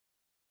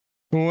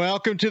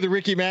Welcome to the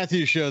Ricky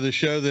Mathews Show, the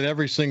show that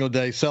every single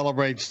day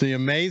celebrates the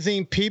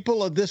amazing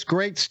people of this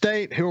great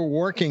state who are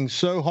working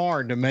so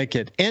hard to make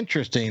it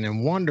interesting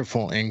and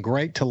wonderful and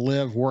great to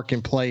live, work,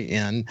 and play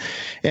in.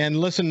 And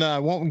listen, I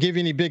won't give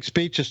you any big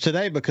speeches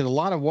today because a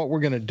lot of what we're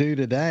going to do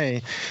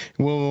today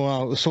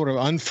will sort of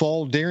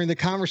unfold during the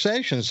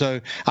conversation.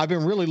 So I've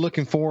been really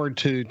looking forward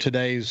to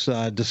today's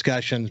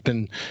discussion.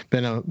 It's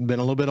been a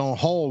little bit on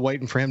hold,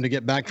 waiting for him to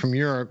get back from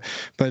Europe.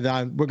 But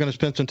we're going to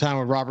spend some time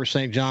with Robert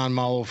St. John,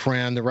 my old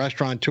friend, the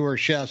restaurateur,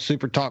 chef,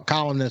 SuperTalk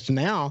columnist,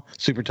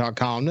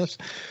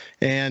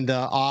 and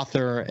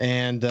author,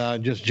 and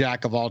just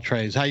jack of all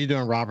trades. How you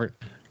doing, Robert?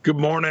 Good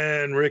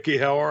morning, Ricky.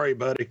 How are you,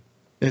 buddy?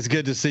 It's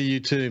good to see you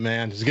too,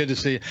 man. It's good to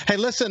see you. Hey,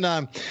 listen,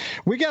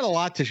 we got a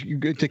lot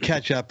to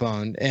catch up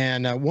on,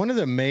 and one of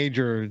the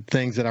major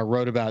things that I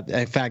wrote about,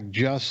 in fact,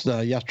 just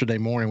yesterday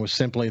morning, was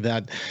simply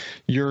that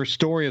your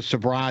story of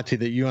sobriety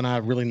that you and I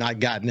have really not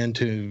gotten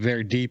into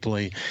very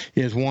deeply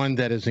is one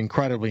that is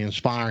incredibly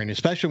inspiring,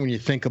 especially when you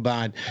think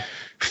about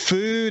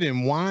food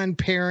and wine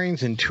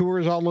pairings and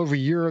tours all over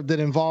Europe that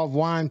involve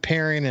wine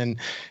pairing. And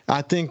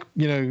I think,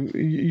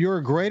 you're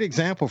a great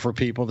example for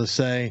people to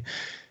say,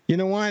 you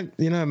know what,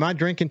 am I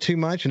drinking too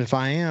much? And if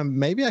I am,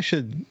 maybe I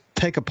should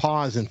take a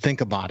pause and think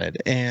about it.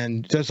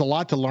 And there's a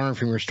lot to learn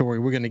from your story.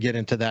 We're going to get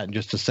into that in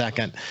just a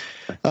second.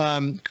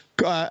 One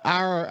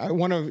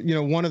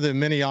of the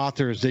many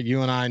authors that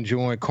you and I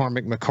enjoy,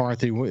 Cormac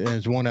McCarthy,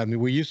 is one of them.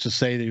 We used to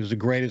say that he was the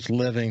greatest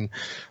living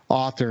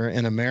author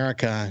in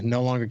America.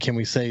 No longer can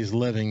we say he's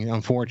living,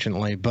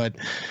 unfortunately. But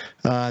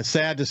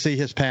sad to see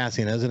his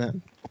passing, isn't it?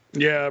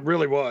 Yeah, it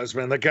really was,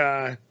 man. The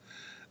guy.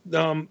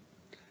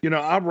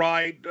 I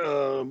write.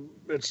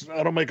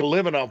 I don't make a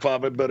living off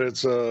of it, but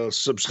it's a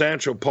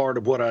substantial part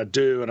of what I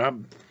do, and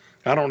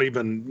I don't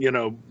even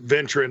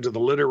venture into the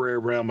literary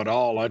realm at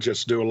all. I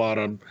just do a lot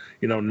of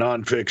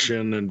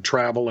nonfiction and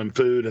travel and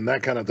food and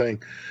that kind of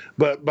thing,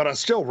 but I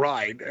still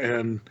write,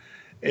 and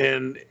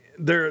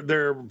there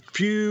are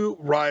few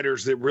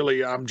writers that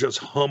really I'm just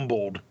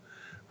humbled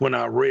when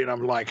I read.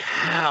 I'm like,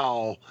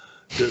 how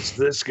does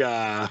this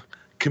guy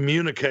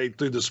communicate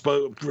through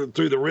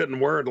the written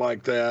word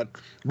like that?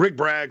 Rick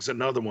Bragg's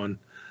another one.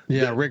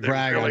 Yeah, Rick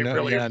Bragg.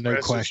 Really no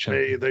question.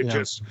 Me.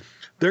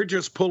 They're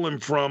just pulling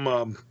from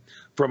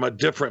a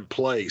different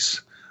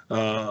place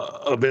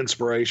of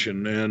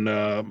inspiration.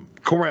 And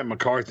Cormac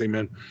McCarthy,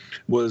 man,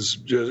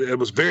 it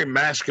was very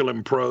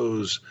masculine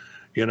prose,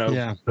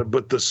 Yeah.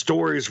 But the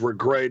stories were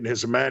great, and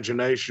his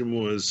imagination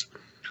was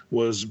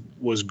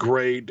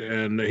great,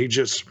 and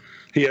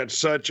he had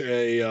such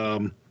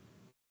a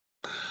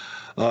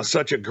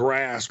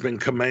grasp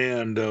and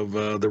command of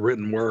the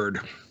written word.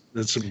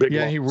 It's a big.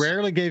 Yeah, loss. he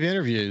rarely gave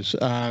interviews.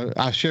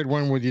 I shared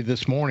one with you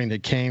this morning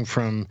that came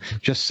from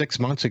just 6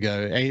 months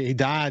ago. He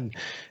died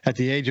at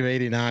the age of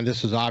 89.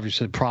 This is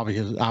obviously probably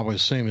I would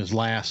assume, his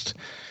last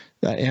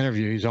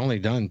interview. He's only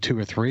done 2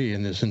 or 3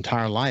 in his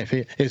entire life.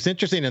 It's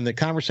interesting in the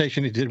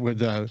conversation he did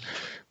with Oprah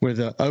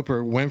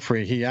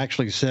Winfrey. He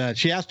actually said,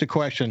 she asked a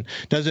question,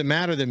 does it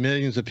matter that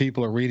millions of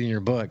people are reading your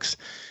books?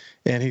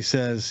 And he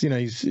says,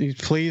 he's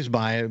pleased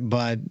by it,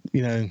 but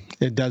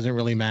it doesn't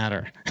really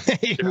matter.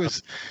 It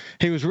was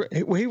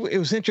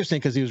interesting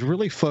because he was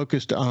really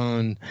focused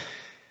on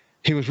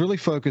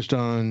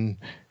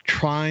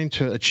trying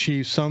to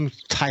achieve some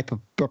type of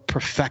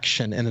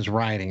perfection in his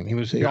writing. He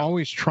was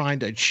always trying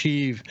to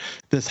achieve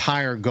this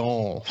higher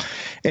goal.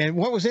 And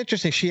what was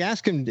interesting, she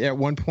asked him at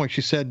one point,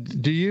 she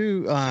said, do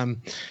you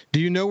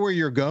know where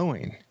you're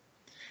going?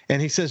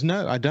 And he says,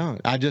 no, I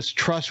don't. I just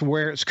trust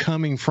where it's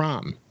coming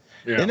from.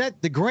 Yeah. And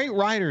that the great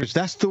writers,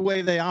 that's the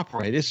way they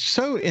operate. It's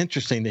so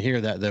interesting to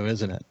hear that, though,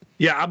 isn't it?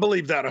 Yeah, I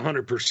believe that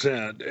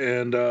 100%.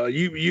 And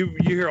you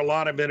hear a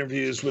lot of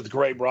interviews with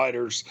great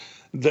writers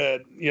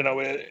that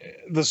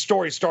the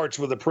story starts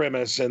with a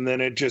premise, and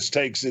then it just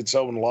takes its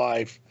own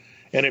life,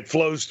 and it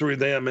flows through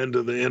them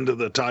into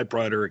the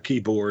typewriter or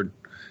keyboard.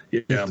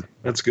 Yeah,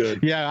 that's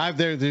good. Yeah,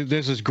 there's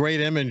this great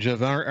image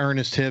of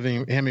Ernest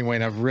Hemingway,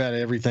 and I've read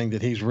everything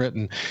that he's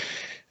written.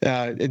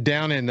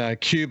 Down in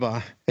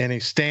Cuba, and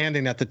he's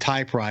standing at the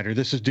typewriter.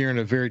 This is during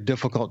a very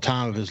difficult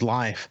time of his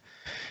life.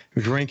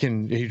 He drank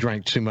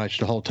too much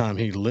the whole time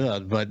he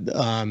lived, but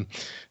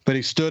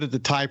he stood at the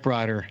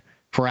typewriter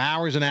for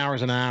hours and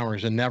hours and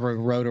hours and never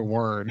wrote a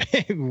word,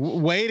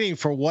 waiting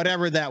for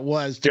whatever that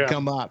was to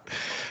come up.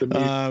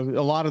 A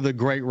lot of the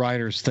great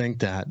writers think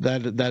that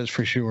is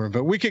for sure.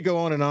 But we could go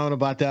on and on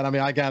about that. I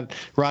mean, I got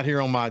right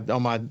here on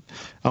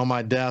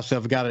my desk,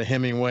 I've got a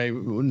Hemingway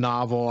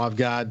novel. I've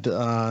got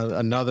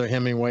another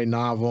Hemingway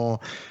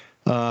novel.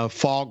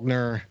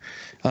 Faulkner.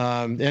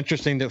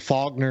 Interesting that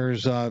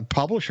Faulkner's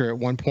publisher at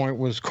one point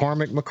was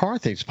Cormac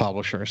McCarthy's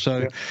publisher. So.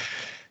 Yeah.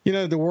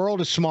 The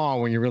world is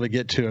small when you really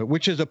get to it,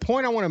 which is a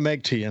point I want to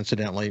make to you,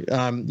 incidentally.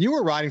 You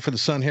were writing for the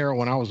Sun Herald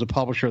when I was the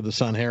publisher of the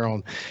Sun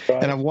Herald,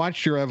 right. And I've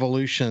watched your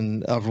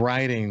evolution of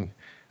writing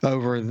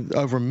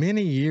over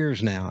many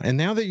years now. And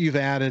now that you've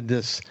added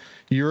this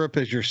Europe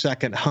as your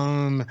second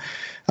home,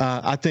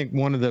 I think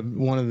one of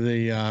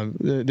the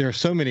there are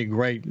so many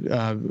great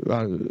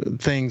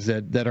things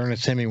that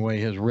Ernest Hemingway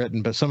has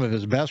written, but some of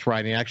his best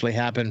writing actually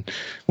happened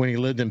when he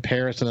lived in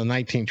Paris in the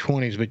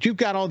 1920s. But you've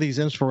got all these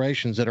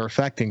inspirations that are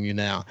affecting you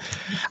now.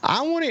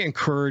 I want to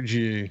encourage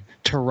you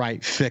to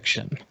write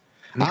fiction.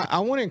 I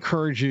want to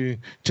encourage you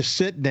to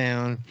sit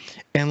down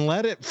and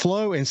let it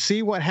flow and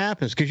see what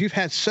happens, because you've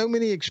had so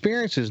many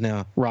experiences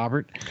now,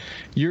 Robert.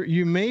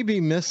 You may be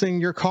missing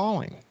your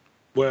calling.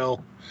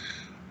 Well,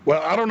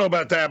 I don't know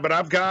about that, but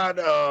I've got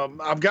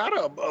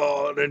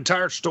an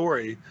entire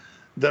story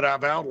that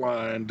I've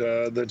outlined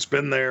that's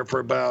been there for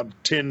about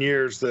 10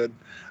 years that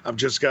I've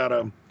just got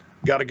to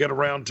get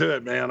around to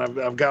it, man.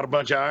 I've got a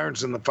bunch of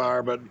irons in the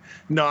fire, but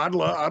no,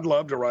 I'd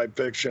love to write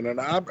fiction, and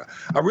I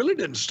really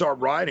didn't start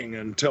writing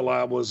until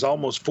I was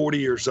almost 40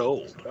 years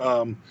old.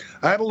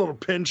 I had a little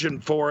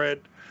penchant for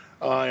it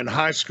in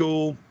high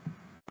school.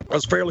 I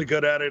was fairly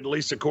good at it, at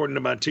least according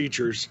to my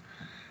teachers.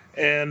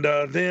 And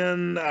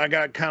then I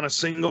got kind of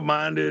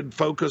single-minded,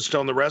 focused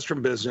on the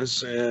restaurant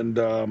business, and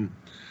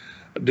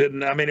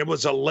it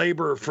was a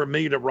labor for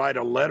me to write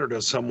a letter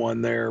to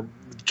someone there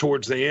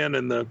towards the end,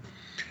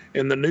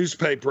 in the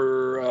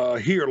newspaper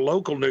here,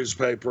 local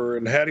newspaper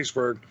in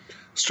Hattiesburg,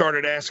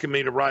 started asking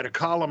me to write a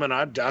column, and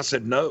I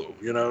said no,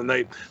 and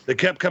they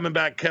kept coming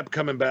back,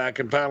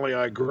 and finally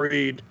I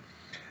agreed,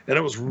 and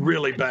it was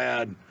really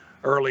bad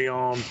early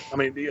on. I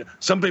mean,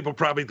 some people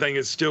probably think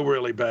it's still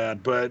really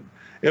bad, but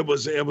it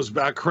was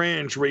I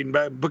cringe reading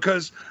back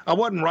because I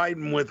wasn't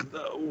writing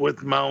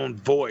with my own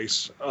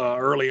voice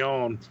early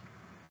on.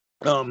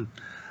 And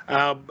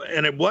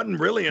it wasn't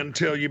really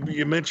until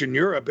you mentioned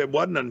Europe. It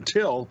wasn't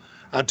until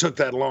I took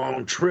that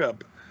long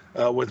trip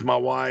with my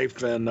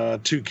wife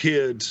and 2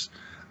 kids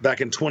back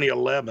in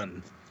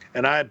 2011.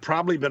 And I had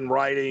probably been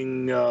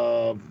writing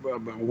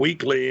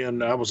weekly,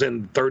 and I was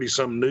in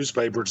 30-something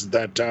newspapers at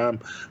that time,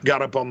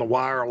 got up on the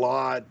wire a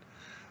lot.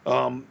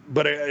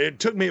 But it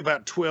took me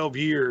about 12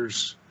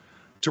 years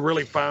to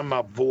really find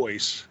my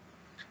voice.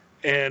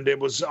 And it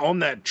was on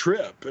that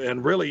trip,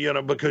 and really,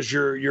 because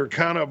you're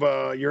kind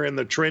of you're in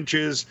the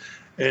trenches,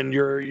 and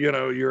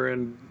you're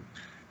in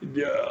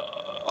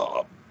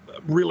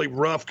really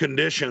rough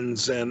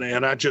conditions,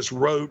 and I just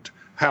wrote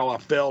how I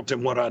felt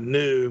and what I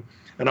knew,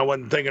 and I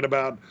wasn't thinking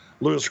about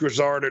Louis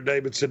Grizzard or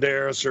David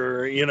Sedaris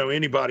or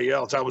anybody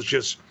else. I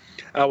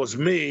was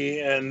me,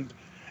 and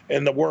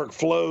the work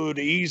flowed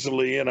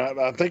easily, and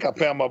I think I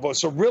found my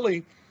voice. So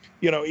really,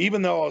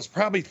 even though I was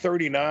probably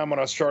 39 when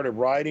I started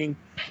writing,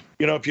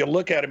 if you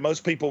look at it,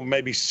 most people were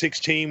maybe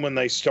 16 when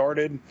they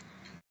started.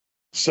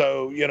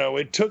 So,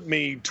 it took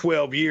me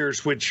 12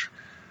 years, which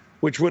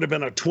would have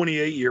been a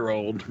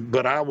 28-year-old,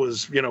 but I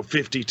was,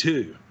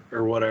 52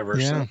 or whatever.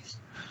 Yeah. So,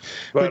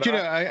 but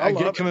I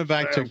get coming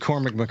back to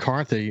Cormac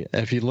McCarthy.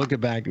 If you look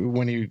back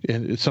when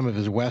in some of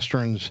his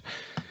Westerns,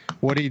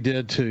 what he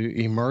did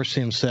to immerse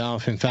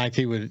himself. In fact,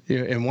 he would,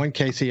 in one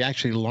case, he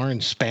actually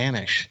learned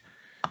Spanish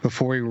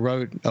before he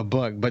wrote a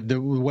book, but the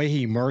way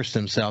he immersed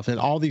himself in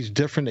all these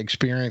different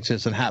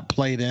experiences and how it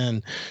played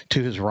in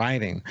to his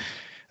writing.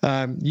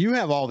 You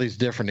have all these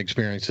different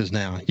experiences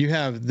now. You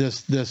have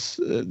this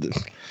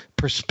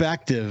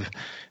perspective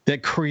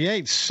that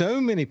creates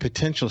so many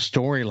potential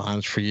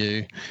storylines for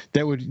you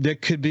that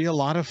could be a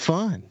lot of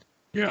fun.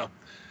 Yeah.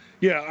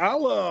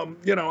 I'll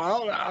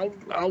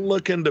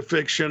look into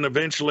fiction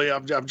eventually.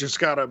 I've just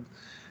got to,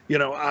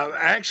 I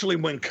actually,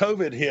 when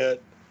COVID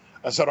hit,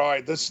 I said, all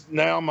right,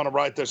 now I'm going to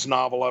write this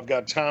novel. I've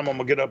got time. I'm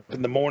going to get up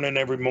in the morning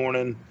every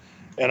morning,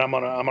 and I'm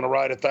going to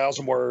write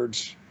 1,000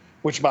 words.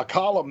 Which the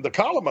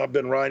column I've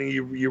been writing,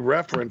 you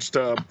referenced,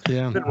 I've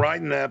been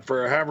writing that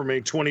for however many,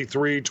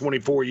 23,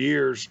 24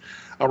 years.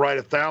 I write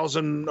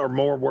 1,000 or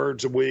more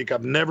words a week.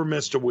 I've never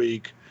missed a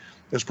week.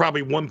 There's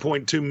probably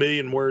 1.2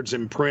 million words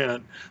in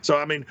print. So,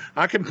 I mean,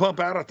 I can pump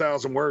out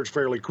 1,000 words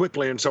fairly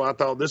quickly. And so I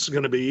thought this is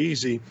going to be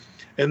easy.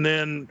 And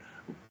then,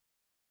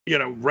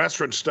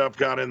 restaurant stuff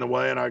got in the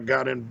way, and I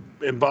got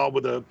involved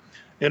with the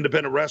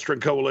Independent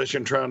Restaurant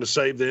Coalition trying to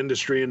save the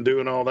industry and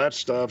doing all that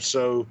stuff.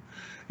 So,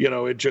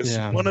 it just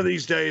one of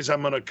these days I'm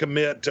going to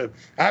commit to.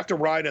 I have to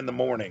write in the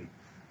morning.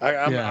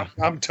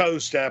 I'm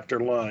toast after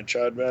lunch.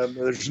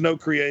 There's no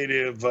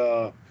creative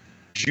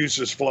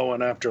juices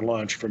flowing after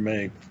lunch for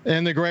me.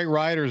 And the great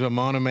writers are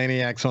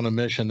monomaniacs on a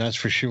mission, that's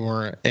for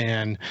sure.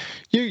 And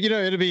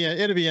it'll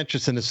be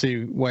interesting to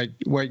see what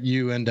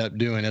you end up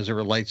doing as it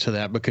relates to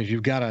that, because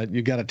you've got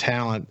a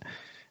talent.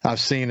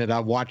 I've seen it.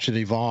 I've watched it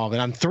evolve,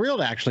 and I'm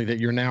thrilled actually that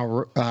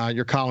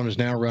your column is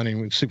now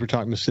running with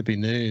SuperTalk Mississippi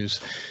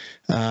News.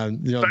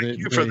 Thank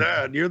you for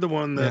that. You're the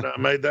one that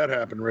made that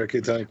happen, Ricky.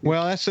 Thank you.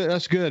 Well,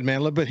 that's good,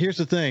 man. But here's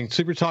the thing: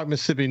 SuperTalk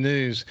Mississippi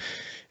News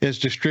is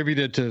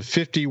distributed to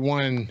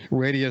 51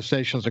 radio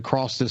stations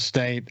across the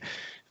state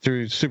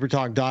through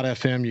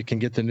SuperTalk.fm. You can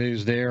get the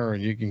news there, or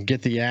you can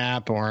get the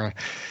app, or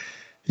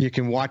You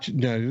can watch,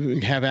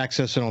 have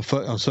access on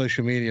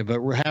social media,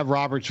 but we have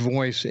Robert's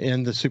voice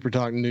in the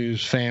SuperTalk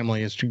News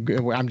family.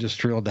 I'm just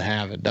thrilled to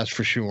have it. That's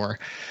for sure.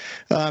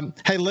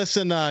 Hey,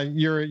 listen,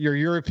 your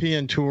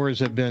European tours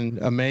have been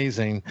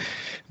amazing,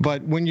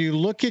 but when you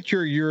look at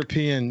your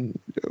European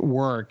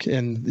work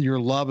and your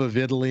love of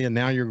Italy, and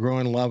now your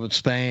growing love of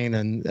Spain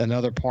and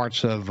other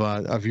parts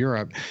of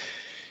Europe.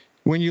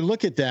 When you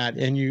look at that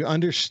and you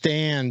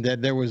understand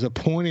that there was a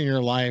point in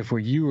your life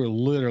where you were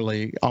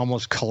literally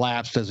almost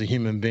collapsed as a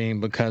human being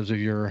because of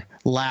your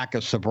lack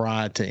of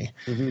sobriety,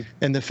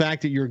 and the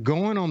fact that you're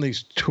going on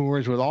these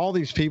tours with all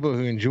these people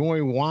who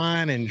enjoy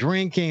wine and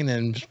drinking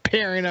and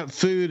pairing up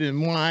food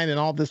and wine and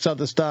all this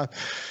other stuff,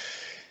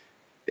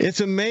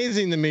 it's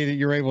amazing to me that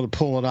you're able to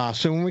pull it off.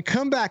 So when we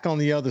come back on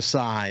the other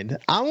side,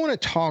 I want to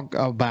talk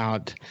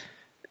about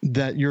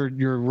that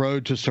your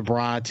road to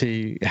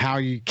sobriety, how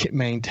you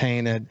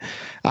maintain it.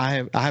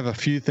 I have a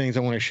few things I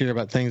want to share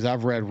about things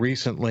I've read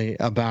recently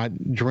about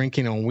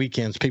drinking on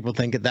weekends. People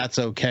think that that's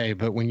okay,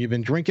 but when you've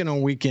been drinking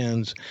on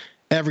weekends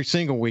every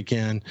single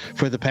weekend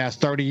for the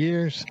past 30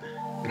 years,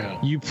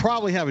 you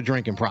probably have a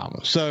drinking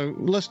problem. So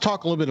let's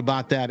talk a little bit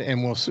about that,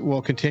 and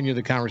we'll continue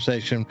the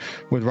conversation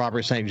with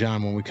Robert St.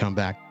 John when we come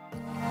back.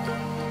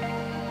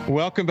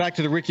 Welcome back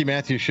to the Ricky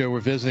Mathews Show. We're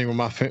visiting with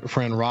my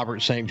friend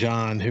Robert St.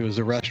 John, who is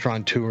a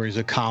restaurateur. He's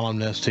a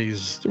columnist.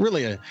 He's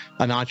really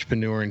an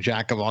entrepreneur and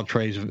jack of all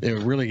trades.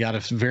 Really got a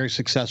very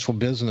successful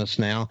business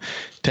now,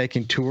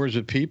 taking tours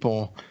of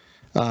people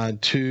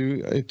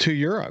to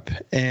Europe.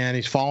 And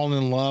he's fallen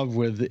in love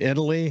with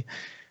Italy.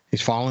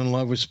 He's fallen in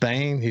love with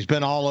Spain. He's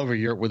been all over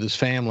Europe with his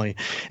family.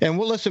 And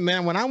well, listen,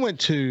 man, when I went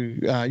to,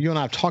 you and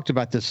I have talked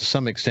about this to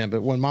some extent,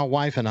 but when my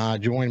wife and I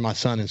joined my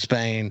son in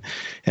Spain,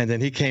 and then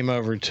he came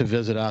over to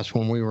visit us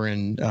when we were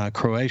in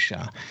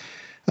Croatia.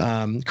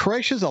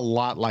 Croatia's a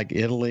lot like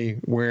Italy,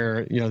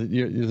 where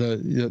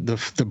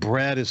the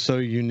bread is so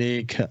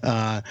unique,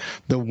 the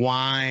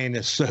wine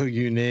is so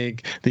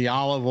unique, the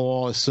olive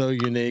oil is so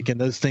unique, and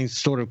those things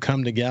sort of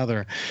come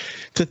together.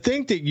 To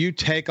think that you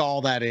take all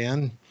that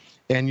in,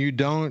 and you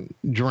don't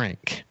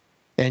drink,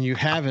 and you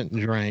haven't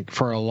drank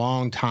for a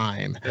long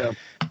time. Yeah.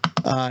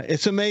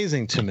 It's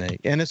amazing to me,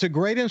 and it's a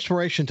great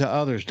inspiration to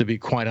others, to be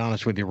quite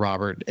honest with you,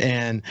 Robert.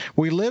 And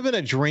we live in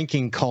a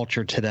drinking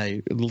culture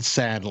today,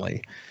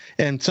 sadly.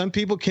 And some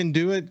people can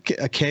do it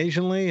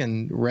occasionally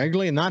and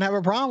regularly and not have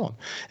a problem.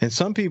 And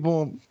some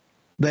people,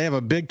 they have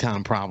a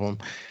big-time problem.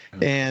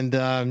 And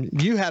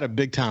you had a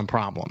big-time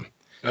problem.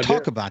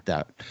 Talk about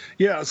that.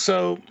 Yeah,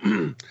 so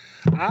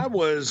I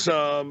was...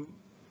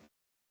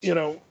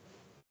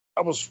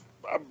 I was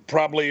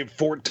probably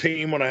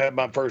 14 when I had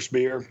my first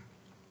beer.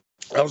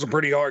 That was a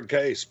pretty hard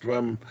case.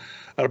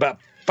 About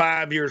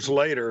 5 years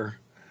later,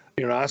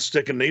 I was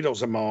sticking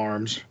needles in my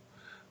arms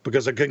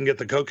because I couldn't get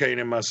the cocaine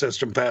in my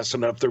system fast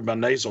enough through my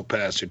nasal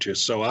passages.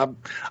 So I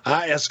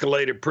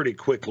escalated pretty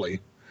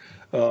quickly.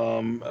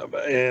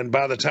 And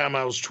by the time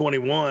I was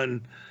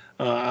 21,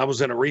 I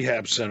was in a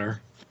rehab center.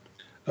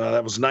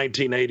 That was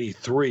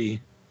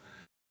 1983.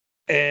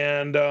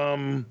 And,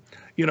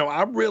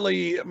 I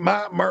really,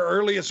 my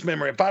earliest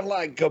memory, if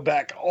I go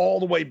back all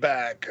the way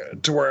back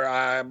to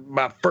where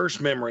my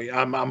first memory,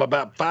 I'm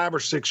about 5 or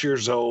 6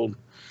 years old.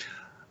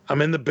 I'm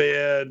in the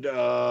bed.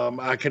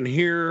 I can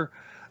hear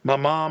my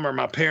mom or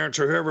my parents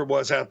or whoever it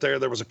was out there.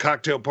 There was a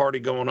cocktail party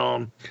going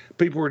on.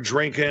 People were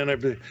drinking,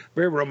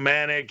 very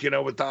romantic,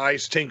 with the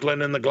ice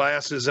tinkling in the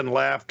glasses and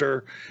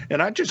laughter.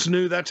 And I just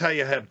knew that's how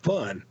you had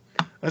fun.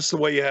 That's the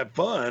way you had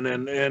fun.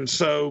 And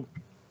so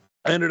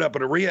I ended up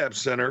at a rehab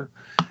center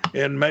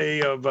in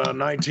May of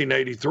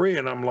 1983,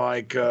 and I'm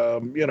like,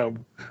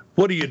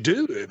 what do you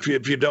do if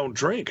you don't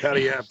drink? How do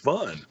you have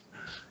fun?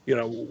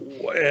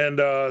 And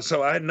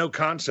so I had no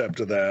concept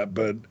of that,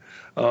 but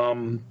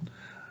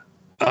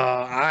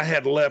I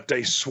had left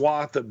a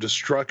swath of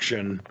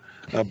destruction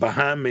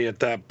behind me at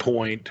that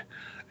point,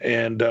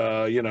 and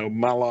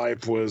my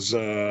life was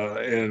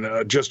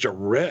in just a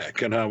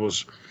wreck, and I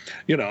was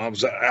an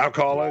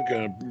alcoholic,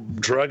 a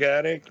drug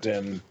addict,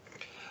 and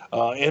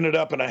ended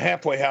up in a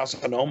halfway house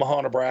in Omaha,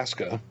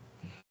 Nebraska.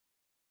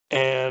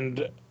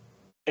 And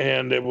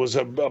it was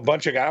a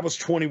bunch of guys. I was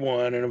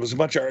 21, and it was a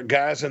bunch of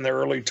guys in their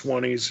early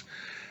 20s.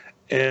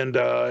 And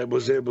it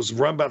was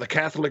run by the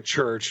Catholic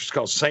Church. It's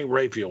called St.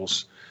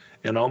 Raphael's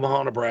in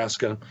Omaha,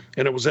 Nebraska.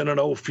 And it was in an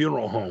old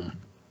funeral home.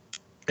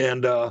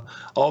 And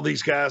all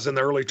these guys in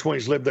their early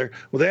 20s lived there.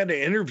 Well, they had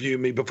to interview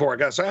me before I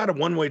got. So I had a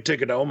one-way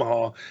ticket to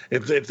Omaha.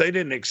 If they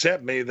didn't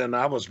accept me, then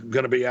I was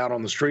going to be out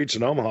on the streets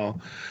in Omaha.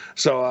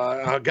 So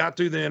I got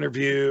through the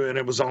interview, and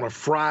it was on a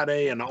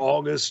Friday in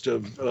August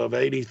of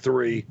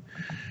 '83.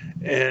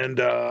 And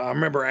I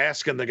remember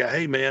asking the guy,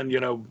 "Hey, man,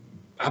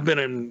 I've been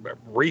in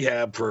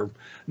rehab for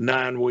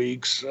 9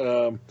 weeks.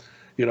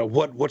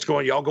 What's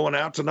going, y'all going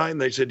out tonight?" And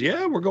they said,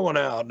 "Yeah, we're going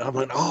out." And I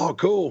went, "Oh,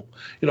 cool.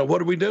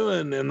 What are we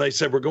doing?" And they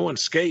said, "We're going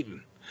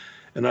skating."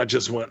 And I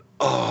just went,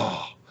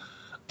 "Oh,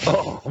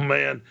 Oh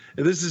man,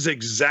 this is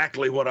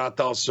exactly what I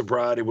thought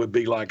sobriety would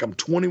be like. I'm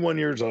 21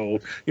 years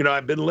old.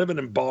 I've been living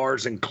in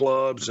bars and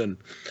clubs and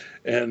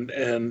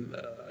having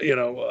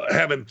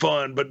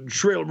fun,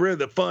 but really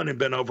the fun had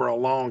been over a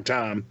long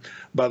time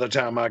by the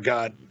time I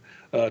got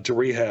to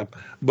rehab.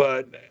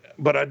 But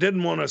I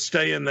didn't want to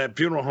stay in that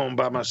funeral home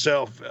by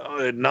myself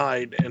at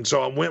night, and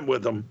so I went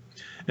with them,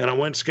 and I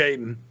went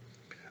skating.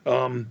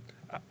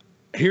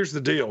 Here's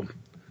the deal.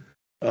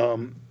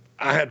 I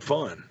had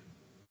fun.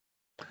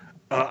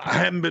 I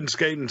haven't been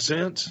skating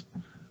since,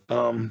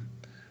 but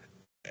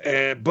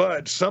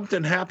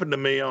something happened to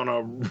me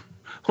on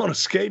a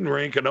skating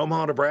rink in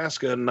Omaha,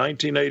 Nebraska in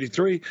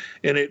 1983,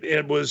 and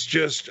it was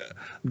just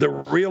the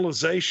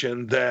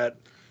realization that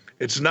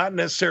it's not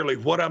necessarily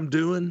what I'm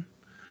doing,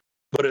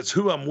 but it's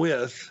who I'm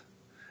with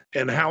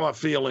and how I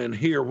feel in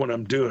here when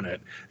I'm doing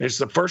it. And it's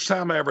the first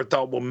time I ever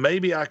thought, well,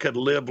 maybe I could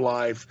live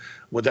life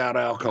without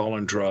alcohol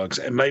and drugs,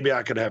 and maybe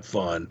I could have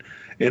fun.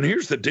 And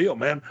here's the deal,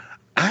 man.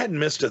 I hadn't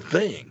missed a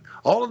thing.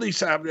 All of these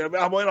times,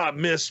 I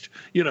missed,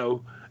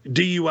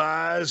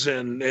 DUIs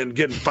and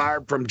getting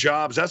fired from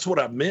jobs. That's what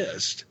I've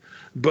missed.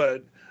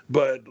 But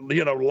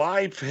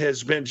life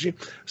has been.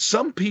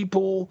 Some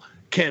people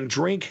can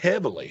drink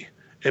heavily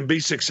and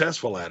be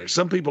successful at it.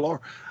 Some people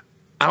are.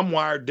 I'm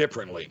wired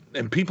differently,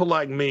 and people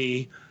like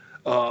me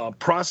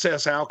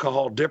process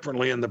alcohol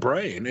differently in the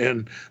brain.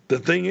 And the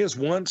thing is,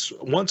 once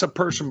a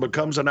person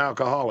becomes an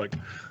alcoholic,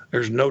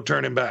 there's no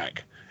turning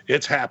back.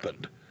 It's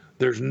happened.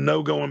 There's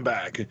no going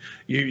back.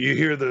 You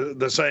hear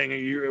the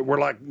saying,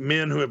 we're like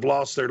men who have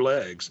lost their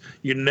legs.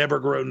 You never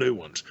grow new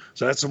ones.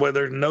 So that's the way.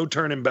 There's no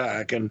turning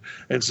back. And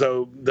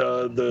so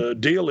the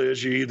deal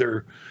is you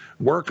either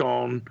work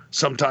on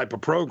some type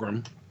of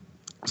program,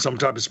 some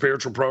type of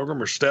spiritual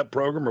program or step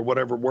program or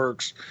whatever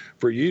works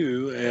for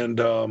you. And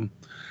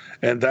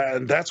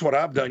that's what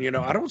I've done.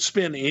 I don't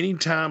spend any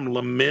time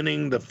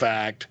lamenting the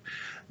fact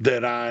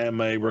that I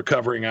am a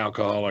recovering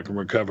alcoholic and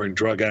recovering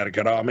drug addict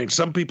at all. I mean,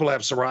 some people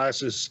have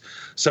psoriasis,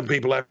 some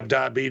people have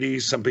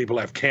diabetes, some people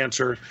have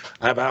cancer.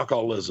 I have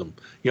alcoholism.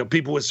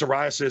 People with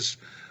psoriasis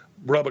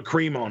rub a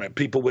cream on it.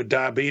 People with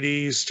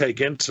diabetes take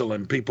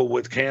insulin. People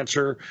with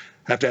cancer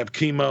have to have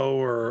chemo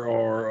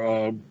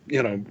or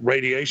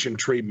radiation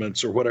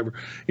treatments or whatever.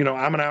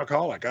 I'm an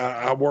alcoholic.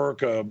 I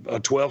work a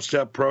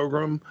 12-step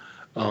program.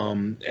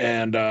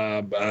 And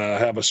I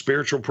have a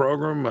spiritual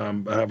program.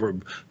 I have a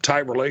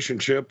tight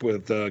relationship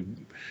with,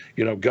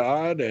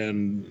 God,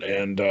 and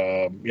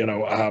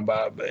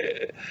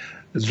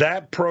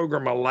that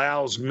program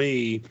allows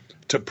me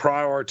to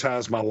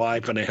prioritize my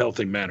life in a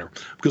healthy manner.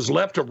 Because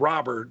left of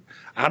Robert,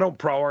 I don't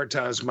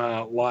prioritize my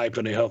life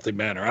in a healthy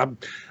manner. I'm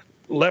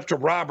left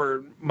of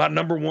Robert. My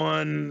number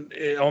one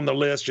on the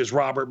list is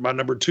Robert. My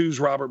number two is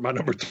Robert. My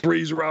number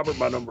three is Robert.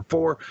 My number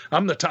four.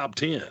 I'm the top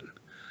 10.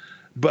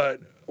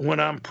 But when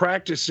I'm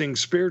practicing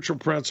spiritual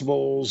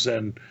principles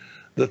and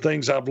the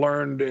things I've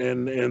learned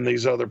in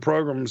these other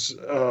programs,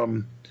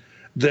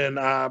 then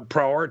I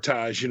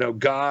prioritize,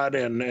 God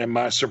and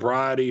my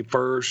sobriety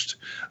first,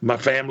 my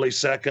family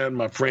second,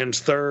 my friends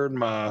third,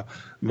 my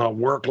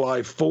work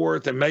life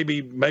fourth, and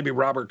maybe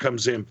Robert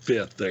comes in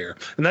fifth there.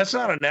 And that's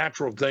not a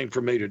natural thing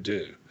for me to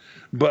do.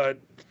 But,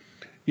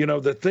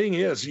 the thing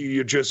is,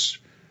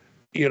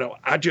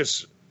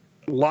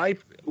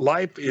 life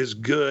is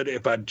good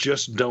if I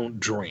just don't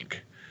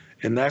drink.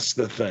 And that's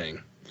the thing.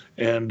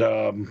 And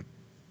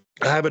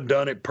I haven't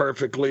done it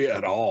perfectly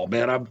at all,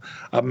 man.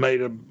 I've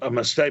made a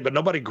mistake, but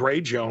nobody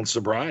grades you on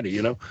sobriety.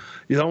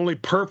 The only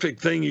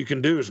perfect thing you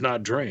can do is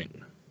not drink.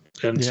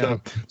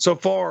 And so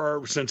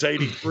far since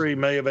 '83,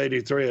 May of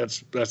 '83,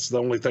 that's the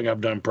only thing I've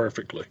done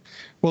perfectly.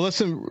 Well,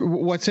 listen,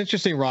 what's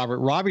interesting, Robert,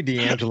 Robbie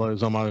D'Angelo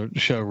is on my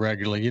show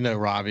regularly.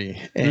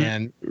 Robbie,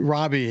 and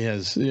Robbie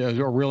has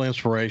a real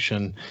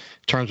inspiration in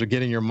terms of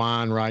getting your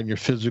mind right, your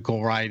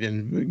physical right,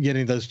 and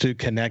getting those two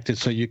connected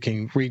so you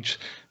can reach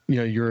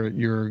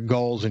your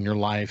goals in your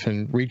life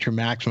and reach your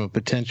maximum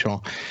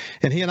potential.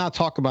 And he and I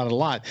talk about it a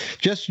lot.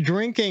 Just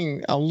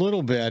drinking a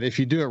little bit, if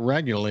you do it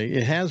regularly,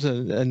 it has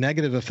a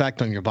negative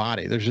effect on your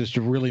body. There's just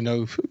really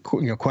no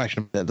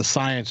question. The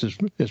science is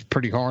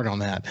pretty hard on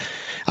that.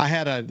 I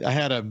had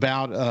a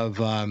bout of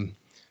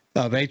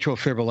atrial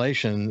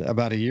fibrillation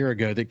about a year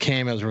ago that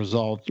came as a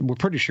result. We're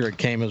pretty sure it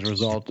came as a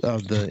result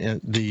of the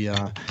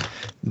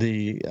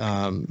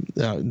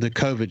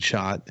COVID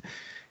shot.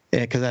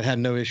 Because I had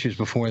no issues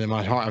before then.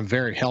 My heart, I'm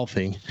very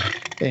healthy.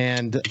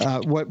 And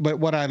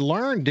what I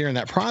learned during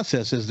that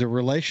process is the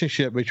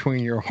relationship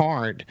between your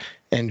heart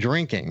and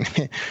drinking.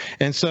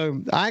 And so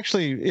I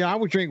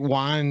would drink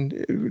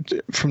wine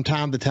from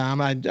time to time.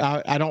 I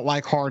don't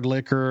like hard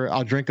liquor.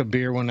 I'll drink a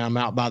beer when I'm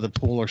out by the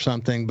pool or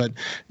something. But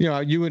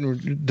you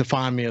wouldn't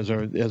define me as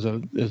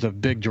a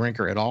big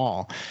drinker at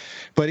all.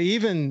 But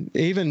even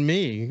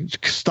me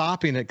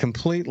stopping it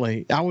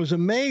completely, I was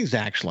amazed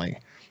actually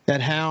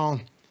at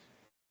how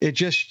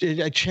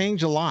it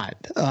changed a lot.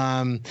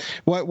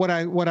 What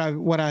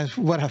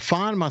I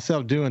find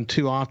myself doing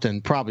too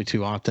often, probably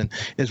too often,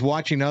 is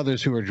watching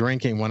others who are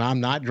drinking when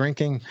I'm not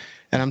drinking,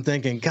 and I'm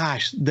thinking,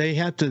 gosh,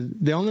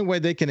 the only way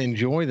they can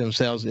enjoy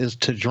themselves is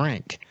to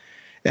drink.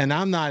 And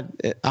I'm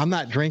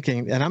not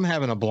drinking, and I'm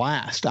having a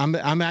blast.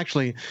 I'm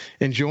actually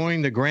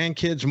enjoying the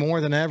grandkids more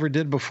than I ever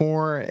did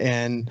before,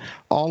 and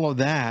all of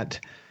that.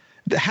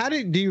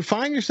 Do you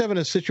find yourself in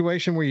a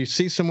situation where you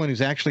see someone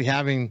who's actually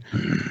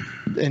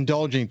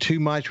indulging too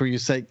much, where you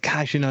say,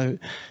 gosh, let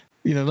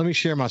me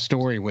share my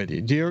story with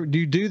you? Do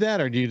you do that,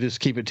 or do you just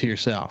keep it to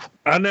yourself?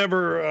 I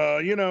never,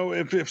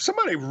 if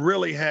somebody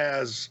really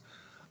has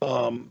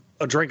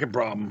a drinking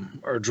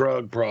problem or a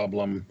drug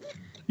problem,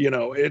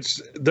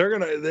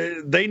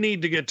 they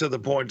need to get to the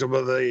point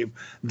where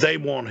they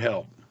want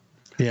help.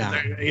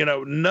 Yeah.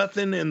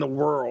 Nothing in the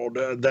world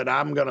that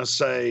I'm going to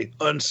say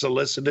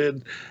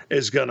unsolicited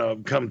is going to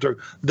come through.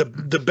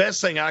 The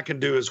best thing I can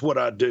do is what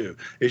I do,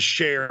 is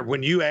share.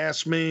 When you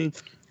ask me,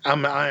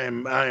 I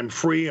am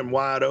free and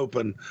wide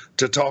open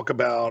to talk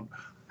about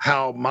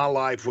how my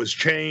life was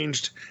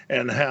changed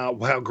and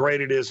how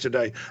great it is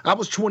today. I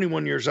was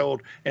 21 years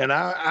old, and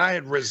I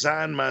had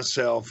resigned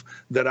myself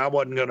that I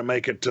wasn't going to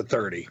make it to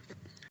 30.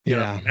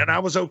 And I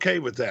was okay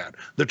with that.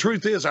 The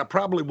truth is, I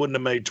probably wouldn't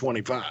have made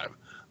 25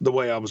 the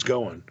way I was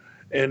going.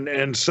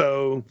 And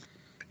so,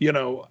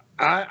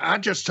 I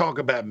just talk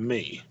about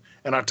me,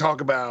 and I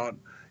talk about,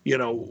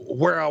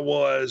 where I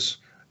was.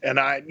 And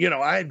I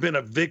had been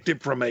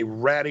evicted from a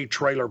ratty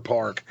trailer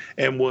park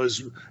and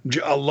was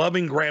a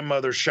loving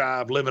grandmother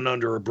shy of living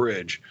under a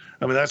bridge.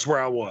 I mean, that's where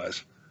I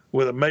was,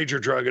 with a major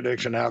drug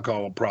addiction,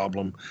 alcohol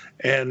problem.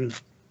 And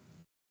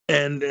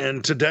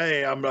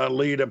today I'm going to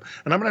lead them,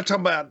 and I'm going to talk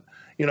about,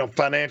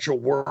 financial,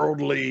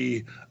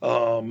 worldly,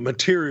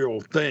 material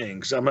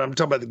things. I'm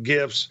talking about the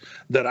gifts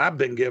that I've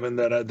been given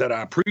that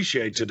I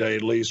appreciate today,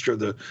 at least, are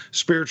the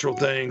spiritual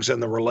things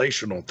and the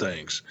relational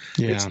things.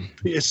 Yeah.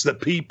 It's the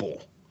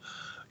people,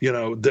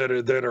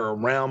 that are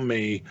around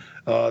me,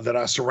 that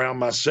I surround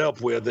myself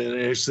with, and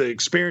it's the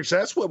experience.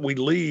 That's what we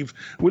leave.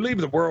 We leave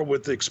the world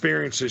with the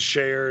experiences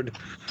shared,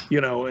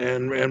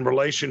 and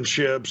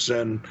relationships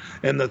and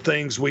the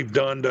things we've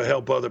done to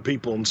help other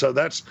people. And so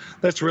that's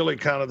really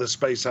kind of the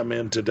space I'm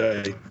in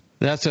today.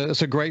 That's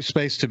a great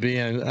space to be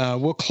in.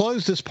 We'll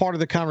close this part of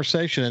the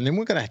conversation, and then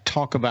we're going to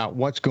talk about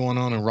what's going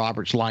on in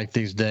Robert's life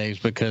these days,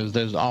 because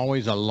there's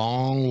always a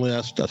long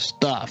list of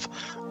stuff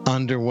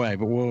underway.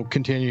 But we'll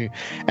continue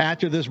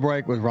after this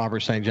break with Robert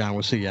St. John.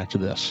 We'll see you after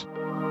this.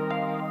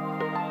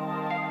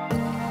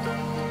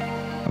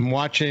 I'm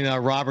watching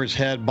Robert's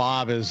head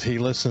bob as he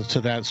listens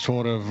to that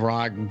sort of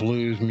rock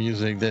blues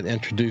music that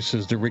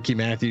introduces the Ricky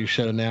Mathews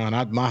Show now,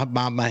 and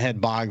my head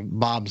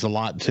bobs a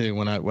lot too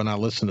when I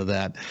listen to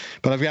that.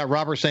 But I've got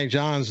Robert St.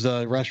 John's,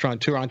 the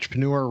restaurateur,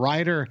 entrepreneur,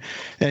 writer,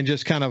 and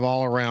just kind of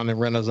all around a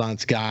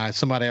Renaissance guy,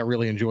 somebody I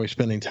really enjoy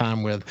spending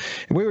time with.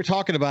 And we were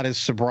talking about his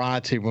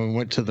sobriety when we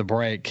went to the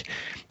break,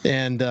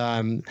 and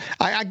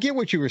I get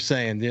what you were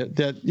saying.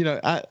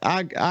 That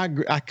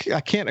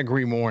I can't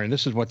agree more. And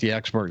this is what the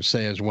experts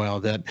say as well,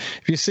 that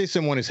if you see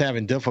someone who's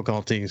having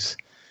difficulties,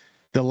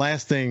 the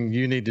last thing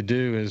you need to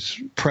do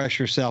is press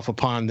yourself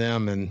upon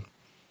them and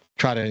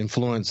try to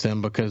influence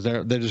them, because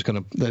they're just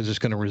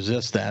gonna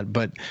resist that.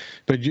 But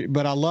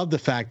I love the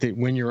fact that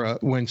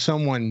when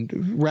someone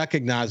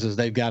recognizes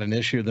they've got an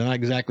issue, they're not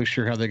exactly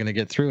sure how they're going to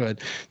get through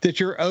it, that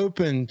you're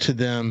open to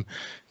them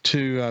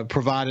to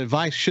provide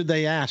advice should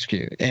they ask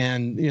you.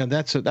 And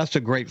that's a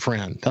great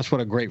friend. That's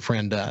what a great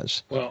friend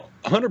does. Well,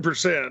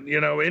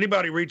 100%.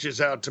 Anybody reaches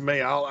out to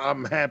me,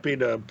 I'm happy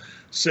to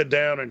sit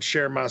down and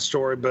share my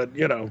story. But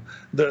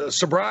the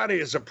sobriety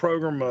is a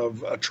program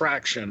of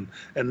attraction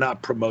and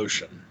not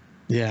promotion.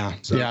 Yeah.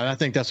 So. Yeah, I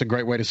think that's a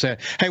great way to say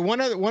it. Hey, one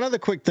other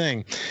quick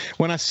thing.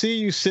 When I see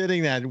you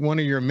sitting at one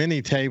of your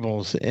many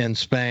tables in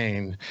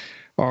Spain,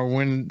 or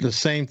when the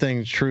same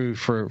thing's true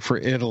for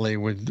Italy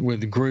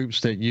with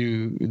groups that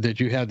you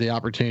have the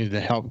opportunity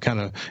to help kind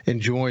of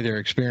enjoy their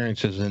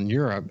experiences in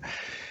Europe,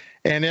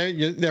 and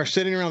they're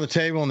sitting around the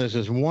table, and there's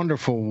this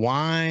wonderful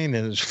wine,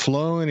 and it's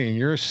flowing, and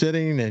you're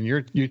sitting, and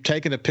you're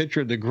taking a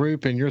picture of the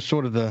group, and you're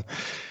sort of the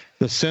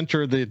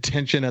center of the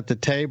attention at the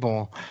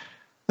table.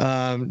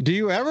 Do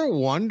you ever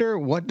wonder,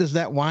 what does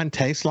that wine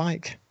taste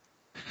like?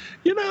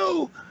 Here's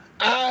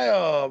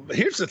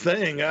the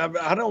thing.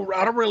 I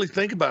don't really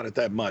think about it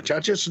that much. I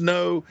just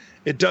know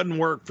it doesn't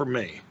work for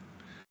me.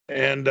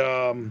 And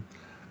I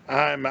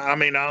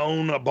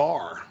own a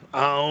bar.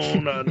 I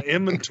own an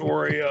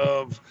inventory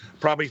of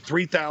probably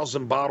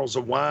 3,000 bottles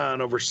of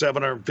wine, over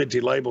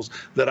 750 labels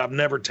that I've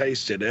never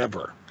tasted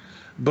ever.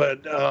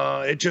 But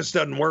it just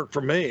doesn't work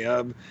for me.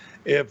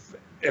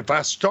 If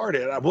I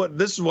started,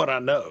 this is what I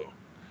know.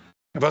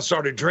 If I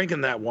started drinking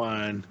that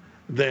wine,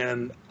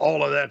 then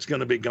all of that's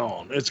going to be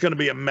gone. It's going to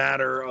be a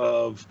matter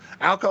of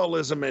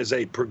alcoholism is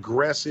a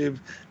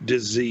progressive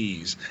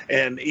disease.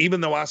 And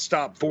even though I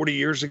stopped 40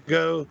 years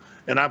ago,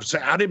 and I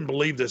didn't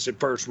believe this at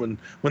first when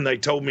they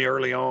told me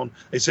early on,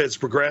 they said it's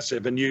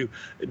progressive. And it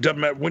doesn't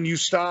matter when you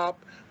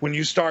stop, when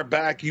you start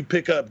back, you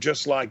pick up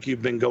just like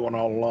you've been going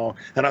all along.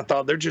 And I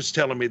thought they're just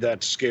telling me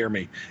that to scare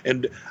me.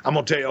 And I'm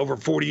going to tell you, over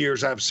 40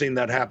 years, I've seen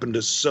that happen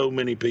to so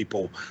many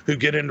people who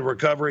get into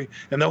recovery,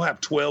 and they'll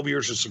have 12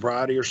 years of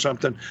sobriety or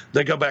something.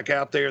 They go back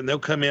out there and they'll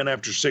come in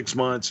after 6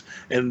 months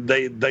and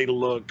they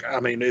look, I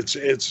mean,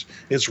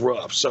 it's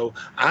rough. So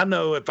I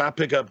know if I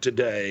pick up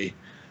today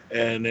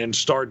and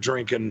start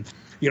drinking,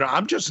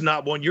 I'm just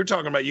not one. You're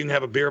talking about you can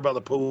have a beer by the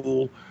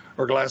pool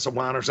or a glass of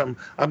wine or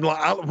something. I'm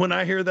like, when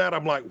I hear that,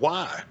 I'm like,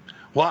 why?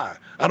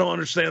 I don't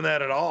understand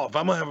that at all. If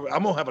I'm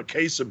gonna have a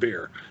case of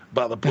beer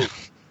by the pool.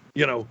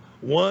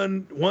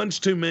 One's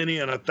too many,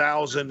 and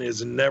 1,000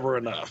 is never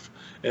enough.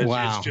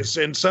 Wow. It's just,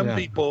 and some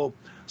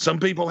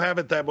people have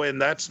it that way,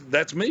 and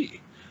that's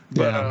me.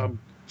 But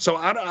so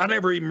I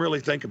never even really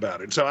think about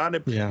it. So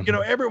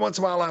every once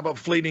in a while I have a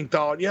fleeting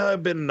thought. Yeah,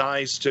 it'd been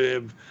nice to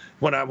have,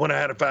 when I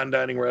had a fine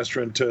dining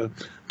restaurant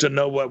to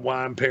know what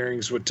wine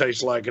pairings would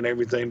taste like and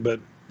everything. But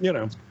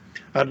I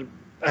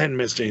hadn't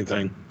missed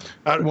anything.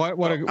 What a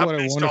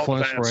wonderful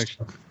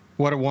inspiration.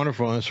 What a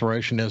wonderful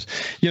inspiration is.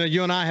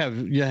 You and I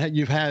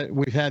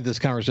we've had this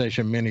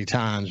conversation many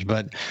times,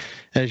 but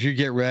as you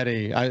get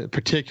ready,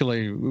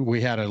 particularly we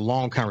had a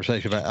long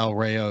conversation about El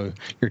Rayo,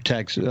 your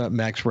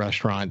Tex-Mex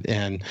restaurant,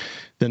 and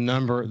the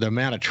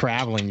amount of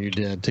traveling you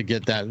did to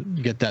get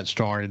that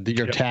started,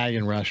 your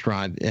Italian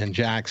restaurant in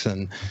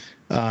Jackson.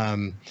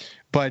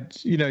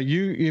 But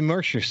you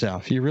immerse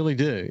yourself, you really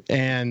do,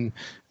 and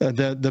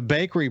the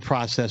bakery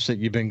process that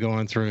you've been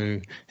going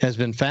through has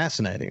been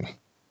fascinating.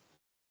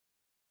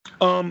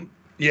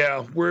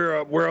 Yeah,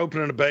 we're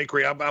opening a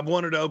bakery. I've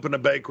wanted to open a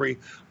bakery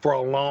for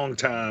a long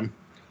time.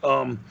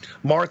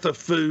 Martha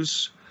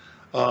Foose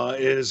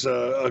is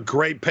a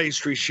great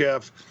pastry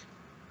chef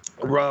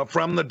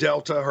from the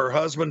Delta. Her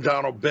husband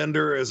Donald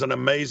Bender is an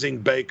amazing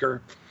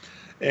baker.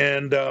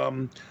 And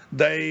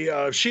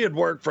she had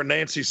worked for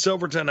Nancy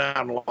Silverton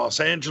out in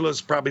Los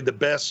Angeles, probably the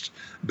best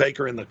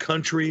baker in the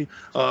country.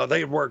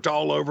 They had worked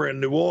all over in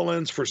New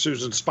Orleans for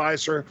Susan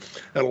Spicer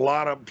at a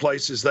lot of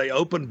places. They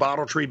opened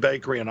Bottle Tree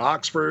Bakery in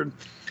Oxford.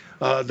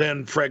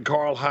 Then Fred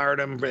Carl hired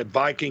them at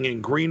Viking in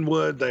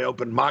Greenwood. They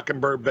opened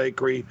Mockingbird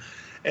Bakery.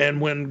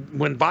 And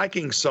when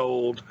Viking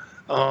sold,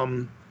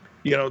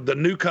 the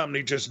new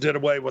company just did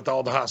away with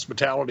all the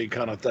hospitality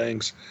kind of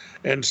things.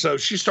 And so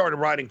she started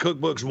writing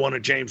cookbooks, won a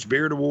James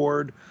Beard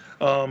Award.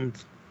 And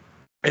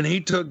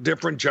he took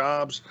different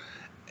jobs.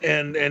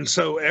 And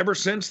so ever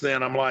since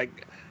then, I'm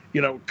like,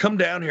 come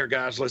down here,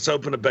 guys, let's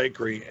open a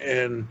bakery.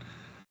 And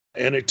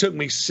it took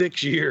me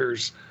 6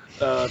 years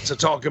to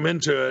talk them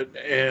into it.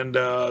 And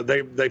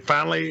they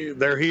finally,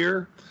 they're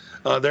here.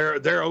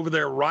 They're over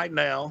there right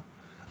now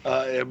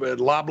at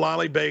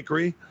Loblolly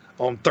Bakery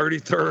on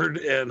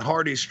 33rd and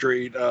Hardy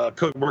Street.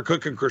 We're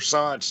cooking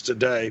croissants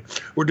today.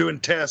 We're doing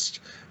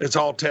tests. It's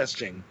all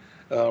testing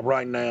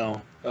right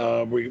now.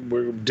 We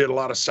did a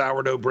lot of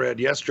sourdough bread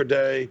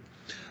yesterday.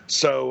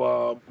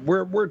 So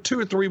we're 2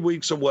 or 3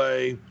 weeks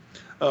away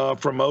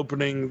from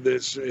opening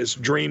this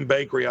dream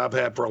bakery I've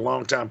had for a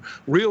long time.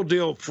 Real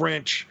deal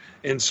French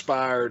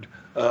inspired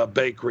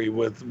bakery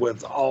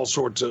with all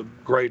sorts of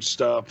great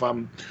stuff.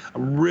 I'm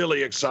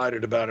really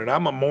excited about it.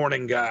 I'm a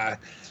morning guy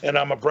and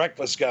I'm a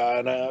breakfast guy,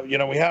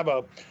 and we have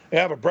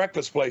a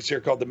breakfast place here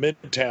called the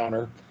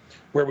Midtowner,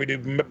 where we do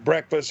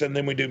breakfast and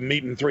then we do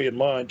meat and 3 and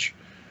lunch,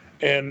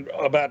 and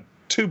about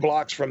 2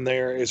 blocks from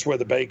there is where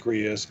the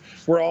bakery is.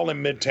 We're all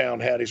in Midtown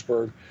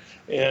Hattiesburg,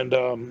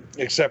 and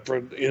except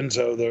for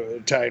Enzo, the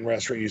Italian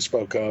restaurant you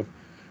spoke of.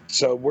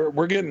 So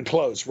we're getting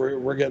close.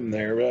 We're getting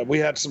there. We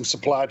had some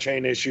supply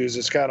chain issues.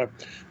 It's kind of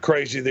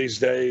crazy these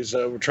days.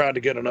 We're trying to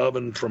get an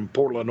oven from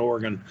Portland,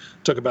 Oregon.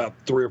 Took about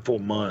 3 or 4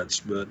 months,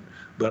 but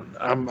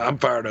I'm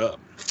fired up.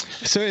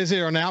 So is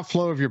there an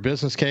outflow of your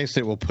business case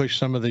that will push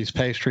some of these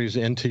pastries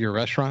into your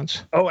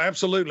restaurants? Oh,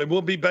 absolutely.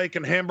 We'll be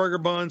baking hamburger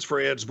buns for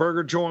Ed's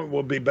Burger Joint.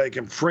 We'll be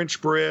baking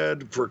French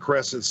bread for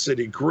Crescent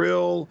City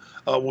Grill.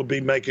 We'll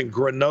be making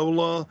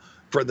granola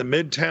for the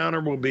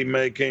Midtowner. We'll be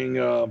making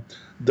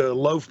the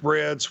loaf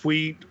bread,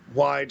 sweet,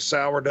 white,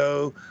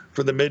 sourdough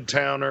for the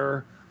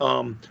Midtowner,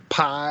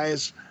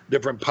 pies,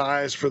 different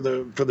pies for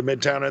the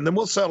Midtowner. And then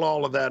we'll sell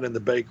all of that in the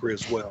bakery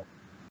as well.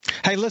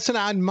 Hey, listen,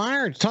 I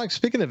admired,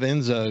 speaking of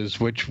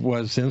Enzo's, which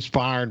was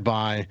inspired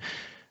by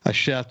a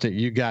chef that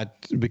you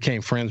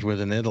became friends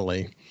with in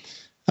Italy.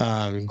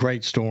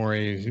 Great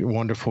story,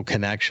 wonderful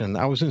connection.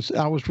 I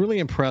was really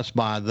impressed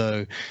by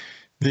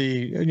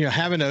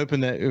having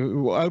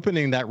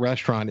opening that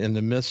restaurant in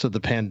the midst of the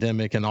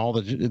pandemic and all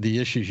the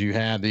issues you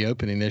had, the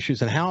opening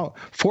issues, and how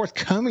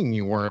forthcoming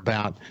you were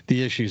about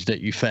the issues that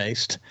you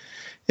faced,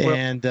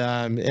 and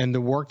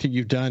the work that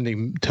you've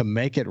done to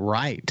make it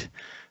right.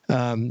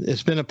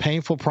 It's been a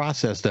painful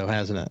process, though,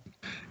 hasn't it?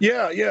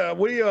 Yeah.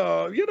 We,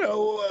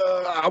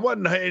 I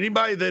wasn't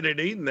anybody that had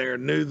eaten there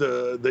knew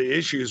the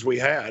issues we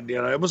had.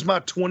 It was my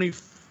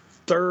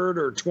 23rd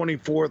or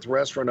 24th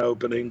restaurant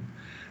opening,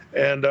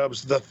 and it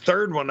was the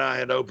third one I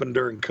had opened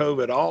during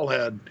COVID.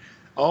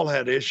 All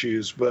had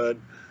issues, but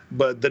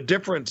the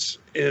difference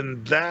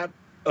in that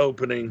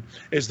opening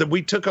is that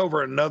we took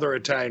over another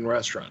Italian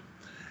restaurant,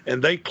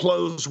 and they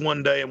closed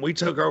one day, and we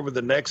took over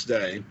the next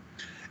day.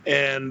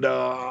 And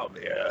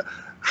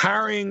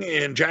hiring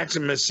in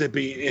Jackson,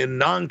 Mississippi in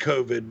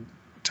non-COVID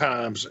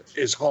times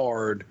is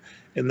hard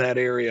in that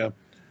area.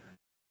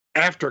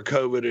 After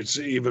COVID, it's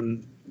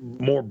even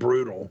more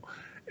brutal.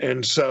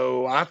 And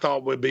so I thought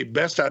it would be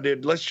best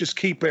let's just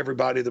keep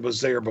everybody that was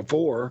there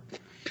before.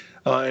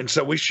 And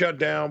so we shut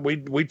down.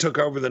 We took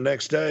over the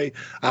next day.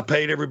 I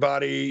paid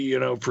everybody,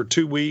 for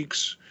 2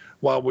 weeks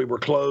while we were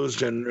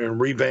closed and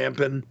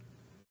revamping.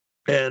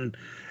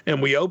 And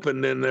we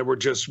opened, and there were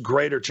just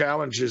greater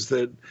challenges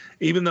that,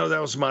 even though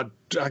that was I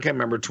can't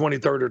remember,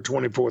 23rd or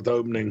 24th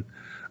opening,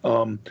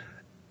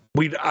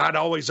 I'd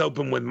always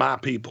open with my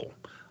people.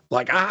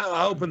 Like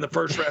I opened the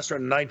first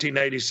restaurant in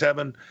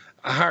 1987.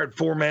 I hired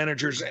 4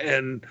 managers,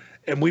 and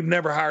we've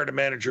never hired a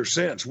manager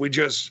since. We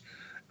just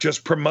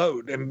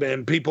promote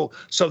and people,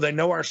 so they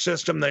know our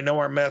system, they know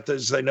our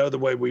methods, they know the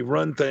way we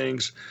run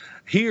things.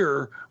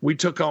 Here, we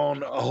took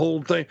on a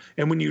whole thing.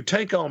 And when you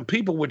take on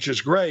people, which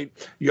is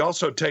great, you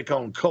also take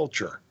on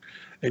culture,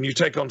 and you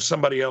take on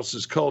somebody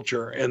else's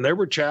culture. And there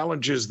were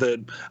challenges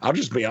that, I'll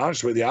just be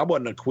honest with you, I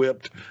wasn't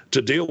equipped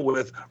to deal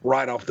with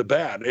right off the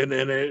bat. And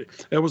it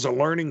was a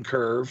learning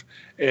curve.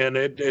 And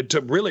it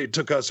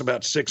took us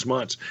about 6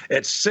 months.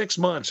 At 6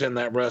 months in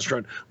that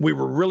restaurant, we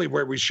were really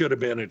where we should have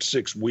been at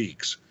 6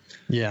 weeks.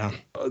 Yeah.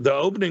 The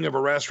opening of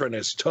a restaurant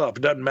is tough.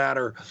 It doesn't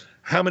matter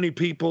how many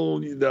people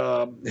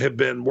have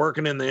been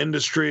working in the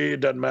industry.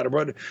 It doesn't matter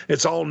what.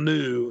 It's all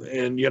new,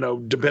 and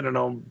depending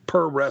on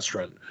per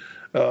restaurant.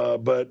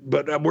 But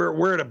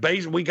we're at a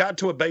base. We got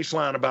to a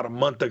baseline about a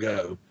month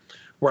ago,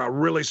 where I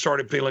really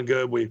started feeling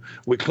good.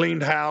 We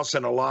cleaned house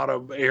in a lot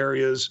of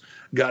areas,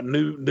 got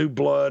new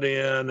blood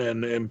in,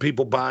 and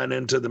people buying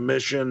into the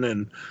mission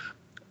and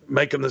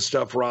making the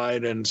stuff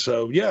right. And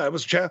so, yeah, it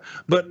was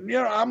but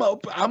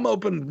I'm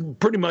open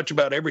pretty much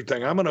about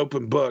everything. I'm an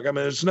open book. I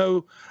mean,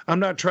 I'm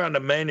not trying to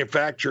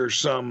manufacture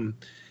some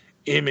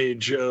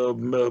image of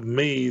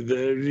me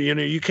that,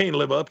 you can't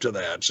live up to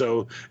that.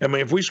 So, I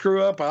mean, if we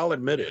screw up, I'll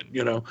admit it,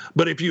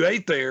 but if you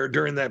ate there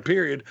during that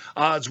period,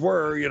 odds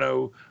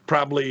were,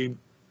 probably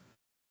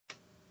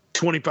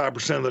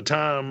 25% of the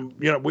time,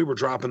 we were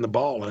dropping the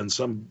ball in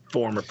some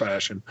form or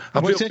fashion.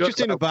 What's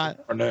interesting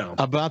about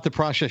the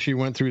process you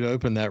went through to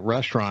open that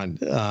restaurant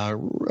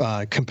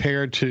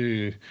compared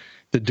to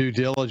the due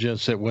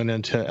diligence that went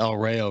into El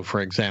Rayo,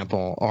 for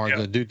example, or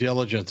the due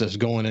diligence that's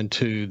going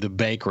into the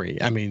bakery.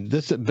 I mean,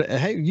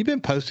 hey, you've been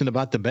posting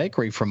about the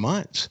bakery for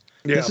months.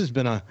 Yeah. This has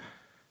been a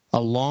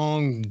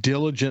long,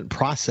 diligent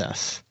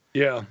process.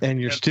 Yeah, and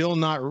you're still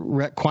not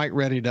quite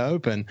ready to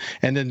open.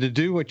 And then to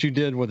do what you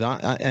did with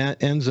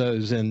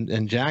Enzo's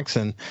in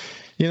Jackson,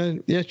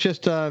 it's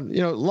just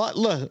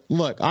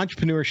look,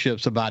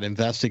 entrepreneurship's about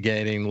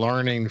investigating,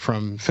 learning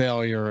from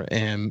failure,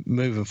 and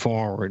moving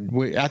forward.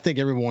 I think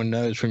everyone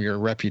knows from your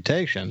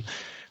reputation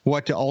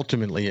what to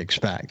ultimately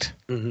expect.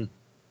 Mm-hmm.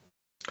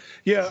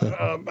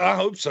 Yeah, I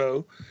hope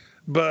so.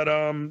 But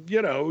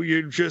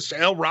you just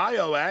El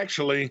Rayo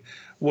actually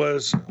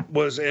was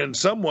in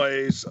some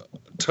ways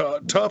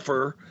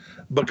tougher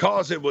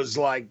because it was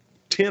like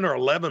 10 or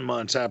 11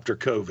 months after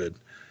COVID.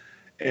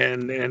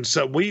 And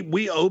so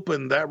we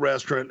opened that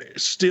restaurant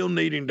still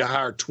needing to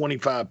hire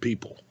 25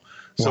 people.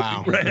 So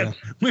wow.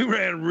 we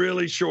ran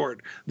really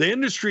short. The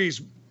industry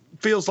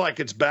feels like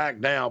it's back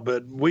now,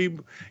 but we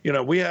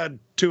had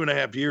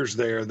 2.5 years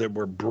there that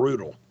were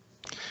brutal.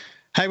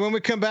 Hey, when we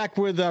come back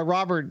with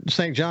Robert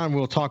St. John,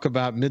 we'll talk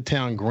about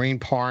Midtown Green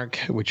Park,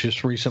 which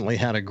just recently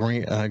had a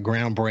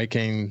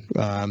groundbreaking.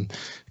 A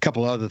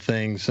couple other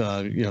things,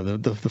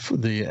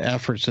 the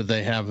efforts that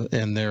they have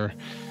in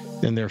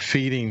their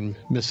feeding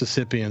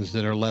Mississippians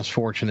that are less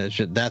fortunate.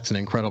 That's an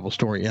incredible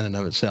story in and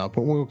of itself.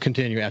 But we'll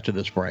continue after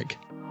this break.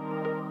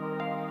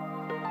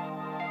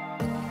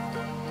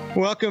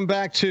 Welcome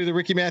back to the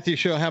Ricky Mathews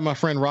Show. I have my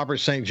friend Robert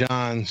St.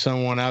 John,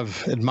 someone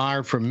I've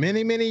admired for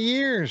many, many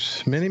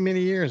years. Many, many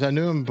years. I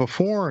knew him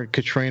before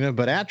Katrina,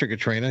 but after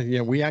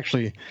Katrina,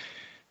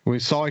 we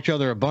saw each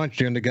other a bunch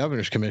during the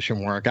Governor's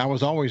Commission work. I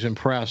was always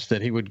impressed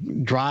that he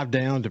would drive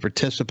down to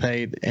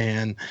participate,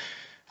 and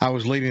I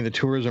was leading the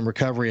tourism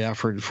recovery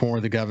effort for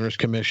the Governor's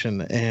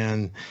Commission,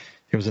 and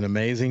it was an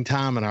amazing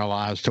time in our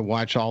lives to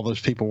watch all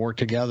those people work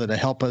together to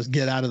help us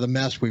get out of the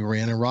mess we were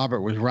in, and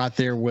Robert was right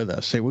there with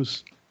us. It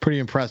was pretty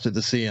impressive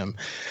to see him.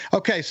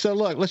 Okay, so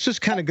look, let's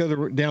just kind of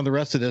go down the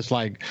rest of this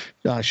like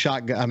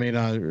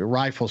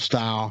rifle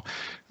style.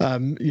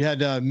 You had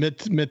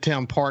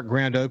Midtown Park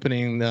grand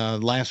opening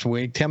last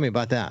week. Tell me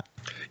about that.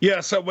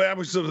 Yeah, so that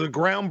was the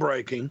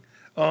groundbreaking.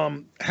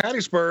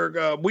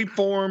 Hattiesburg, we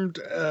formed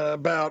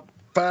about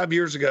 5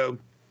 years ago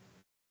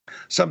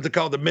something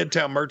called the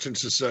Midtown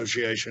Merchants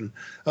Association.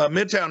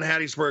 Midtown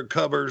Hattiesburg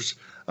covers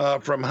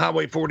from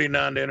Highway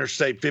 49 to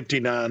Interstate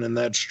 59 and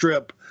that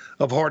strip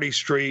of Hardy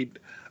Street.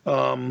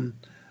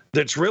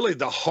 That's really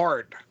the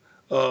heart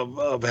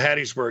of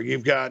Hattiesburg.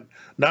 You've got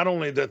not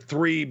only the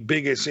three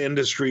biggest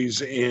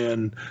industries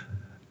in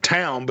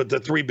town, but the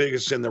three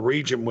biggest in the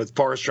region with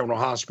Forest General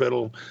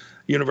Hospital,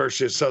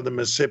 University of Southern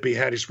Mississippi,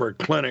 Hattiesburg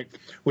Clinic,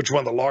 which is one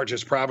of the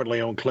largest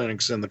privately owned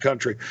clinics in the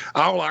country.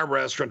 All our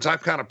restaurants,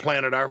 I've kind of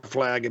planted our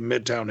flag in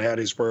Midtown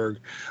Hattiesburg.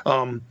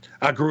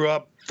 I grew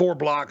up 4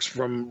 blocks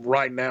from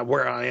right now,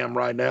 where I am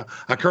right now.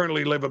 I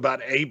currently live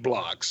about 8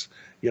 blocks,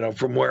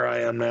 from where I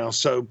am now.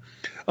 So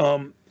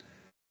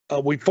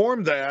we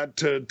formed that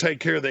to take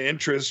care of the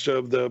interests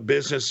of the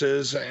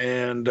businesses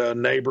and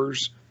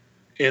neighbors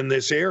in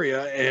this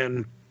area.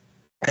 And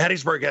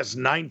Hattiesburg has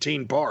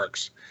 19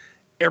 parks.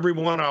 Every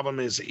one of them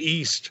is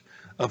east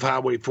of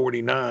Highway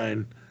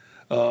 49.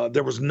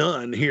 There was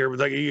none here.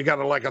 You got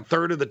like a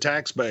third of the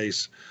tax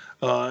base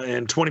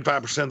and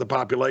 25% of the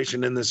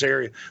population in this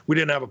area. We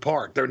didn't have a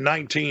park. There are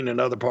 19 in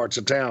other parts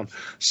of town.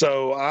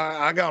 So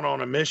I got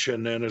on a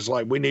mission, and it's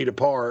like, we need a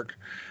park.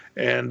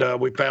 And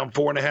we found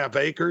 4.5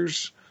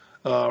 acres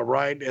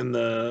right in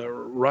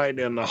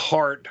the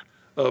heart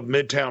of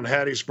Midtown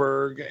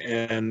Hattiesburg,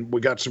 and we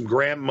got some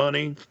grant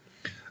money.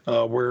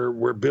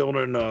 We're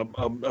building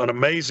an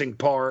amazing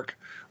park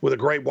with a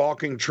great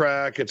walking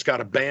track. It's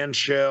got a band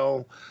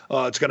shell.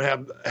 It's going to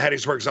have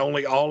Hattiesburg's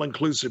only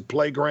all-inclusive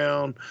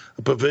playground,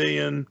 a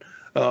pavilion,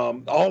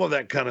 all of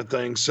that kind of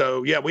thing.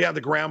 So, yeah, we had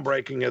the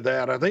groundbreaking of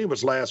that. I think it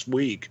was last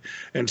week.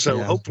 And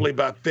so hopefully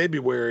by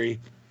February,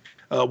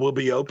 we'll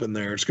be open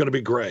there. It's going to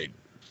be great.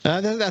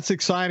 That's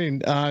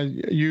exciting.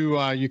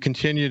 You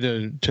continue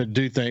to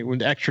do things.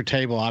 With Extra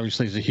Table,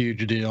 obviously, is a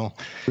huge deal.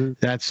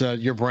 That's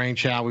your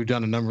brainchild. We've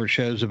done a number of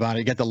shows about it.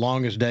 You got the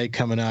longest day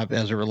coming up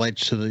as it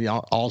relates to the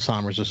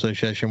Alzheimer's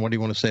Association. What do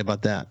you want to say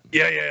about that?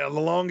 Yeah.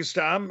 The longest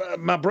time.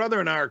 My brother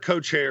and I are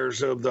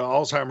co-chairs of the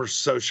Alzheimer's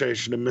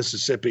Association in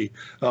Mississippi.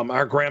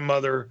 Our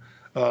grandmother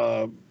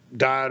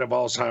died of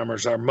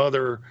Alzheimer's. Our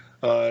mother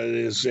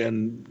is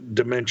in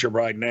dementia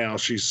right now.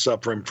 She's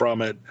suffering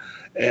from it.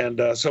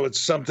 And so it's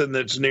something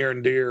that's near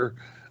and dear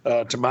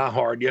to my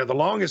heart. Yeah, the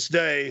longest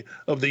day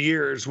of the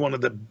year is one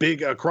of the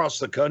big across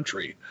the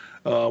country,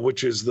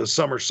 which is the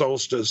summer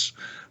solstice,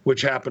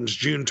 which happens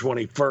June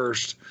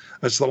 21st.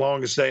 That's the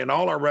longest day. And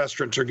all our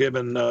restaurants are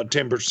given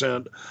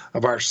 10%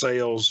 of our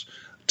sales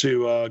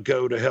to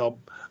go to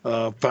help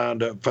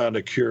find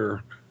a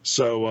cure.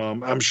 So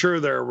I'm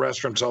sure there are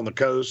restaurants on the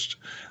coast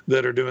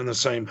that are doing the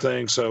same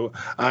thing. So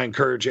I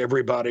encourage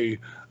everybody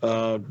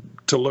to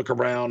look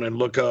around and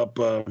look up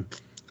June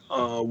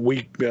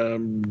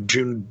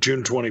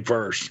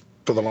 21st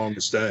for the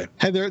longest day.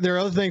 Hey, there are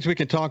other things we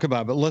can talk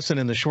about, but listen,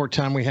 in the short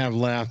time we have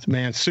left,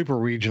 man, super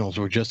regionals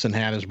were just in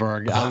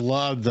Hattiesburg. I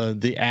love the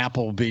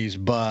Applebee's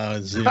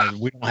buzz.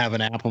 We don't have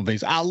an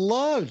Applebee's.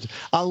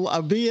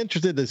 I'd be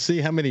interested to see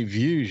how many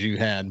views you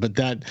had, but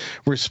that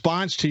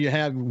response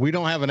to we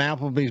don't have an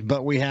Applebee's,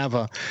 but we have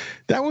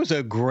that was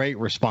a great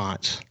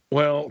response.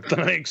 Well,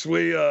 thanks.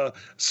 As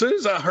soon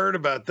as I heard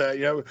about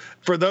that,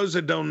 for those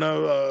that don't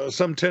know,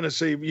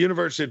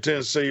 University of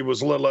Tennessee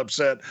was a little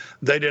upset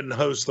they didn't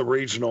host the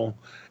regional,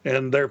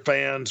 and their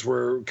fans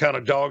were kind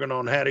of dogging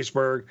on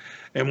Hattiesburg.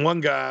 And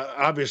one guy,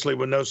 obviously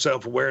with no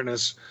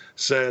self-awareness,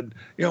 said,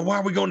 why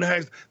are we going to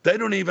Hattiesburg? They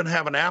don't even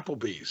have an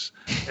Applebee's.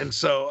 And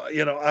so,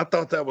 I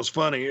thought that was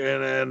funny.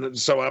 And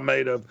so I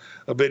made a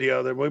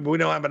video that we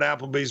don't have an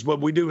Applebee's,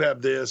 but we do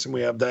have this and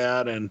we have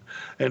that.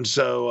 And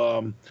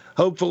so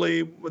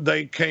hopefully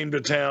they came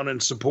to town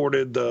and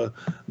supported the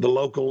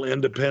local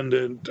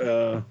independent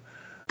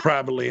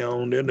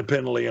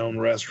independently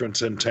owned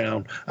restaurants in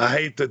town. I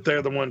hate that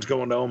they're the ones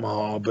going to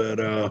Omaha,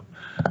 but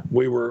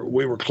we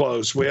were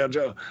close. We had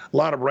a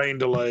lot of rain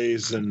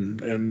delays,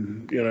 and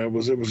it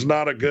was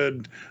not a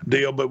good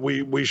deal, but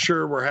we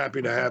sure were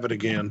happy to have it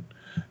again.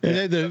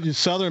 And the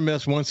Southern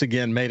Miss once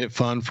again made it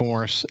fun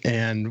for us,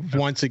 and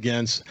once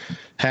again,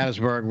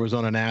 Hattiesburg was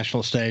on a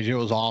national stage. It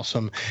was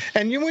awesome.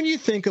 And when you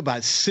think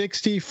about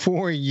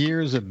 64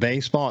 years of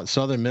baseball at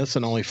Southern Miss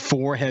and only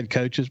 4 head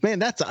coaches, man,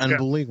 that's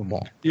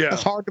unbelievable. Yeah,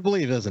 that's hard to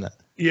believe, isn't it?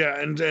 Yeah,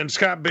 and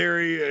Scott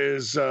Berry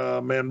is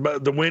the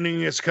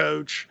winningest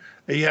coach.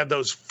 He had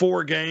those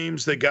 4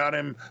 games that got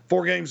him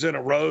 4 games in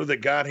a row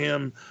that got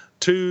him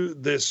to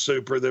this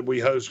super that we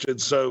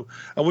hosted. So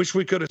I wish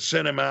we could have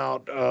sent him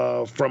out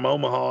from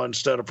Omaha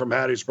instead of from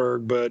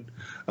Hattiesburg, but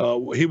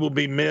he will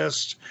be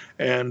missed,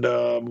 and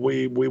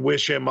we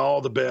wish him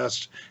all the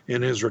best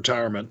in his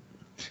retirement.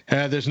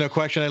 There's no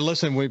question. And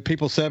listen,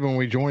 people said when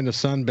we joined the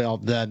Sun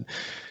Belt that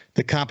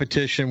the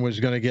competition was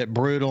going to get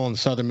brutal and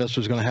Southern Miss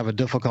was going to have a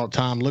difficult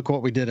time. Look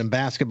what we did in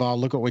basketball.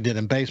 Look what we did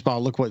in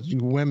baseball. Look what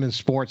women's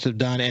sports have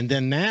done. And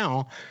then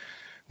now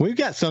we've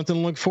got something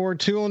to look forward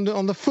to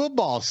on the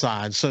football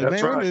side. So,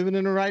 man, we're moving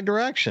in the right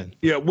direction.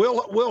 Yeah,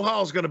 Will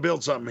Hall's going to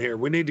build something here.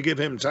 We need to give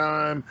him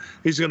time.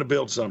 He's going to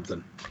build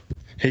something.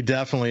 He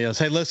definitely is.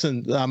 Hey,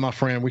 listen, my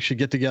friend, we should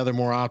get together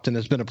more often.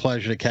 It's been a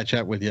pleasure to catch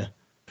up with you.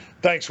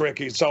 Thanks,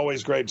 Ricky. It's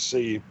always great to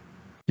see you.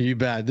 You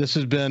bet. This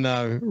has been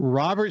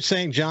Robert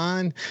St.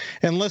 John.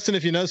 And listen,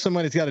 if you know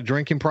somebody who's got a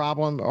drinking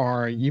problem,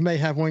 or you may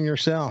have one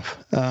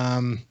yourself,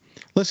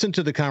 listen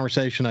to the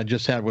conversation I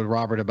just had with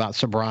Robert about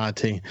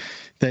sobriety.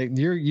 That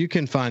you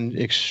can find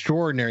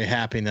extraordinary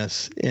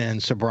happiness in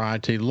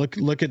sobriety.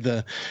 Look at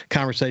the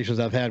conversations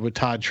I've had with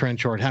Todd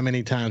Trenchard, how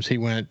many times he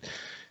went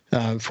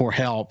for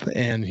help,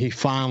 and he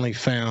finally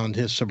found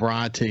his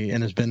sobriety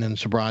and has been in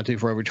sobriety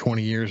for over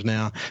 20 years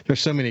now. There's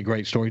so many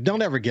great stories.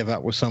 Don't ever give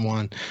up with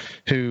someone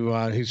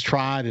who's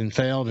tried and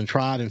failed and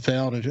tried and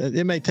failed. And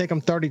it may take them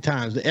 30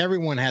 times.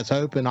 Everyone has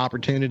hope and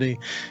opportunity,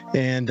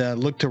 and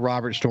look to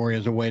Robert's story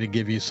as a way to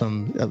give you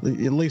at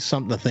least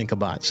something to think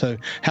about. So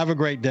have a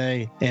great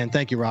day, and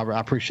thank you, Robert. I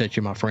appreciate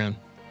you, my friend.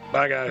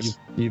 Bye, guys.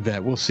 You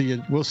bet. We'll see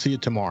you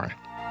tomorrow.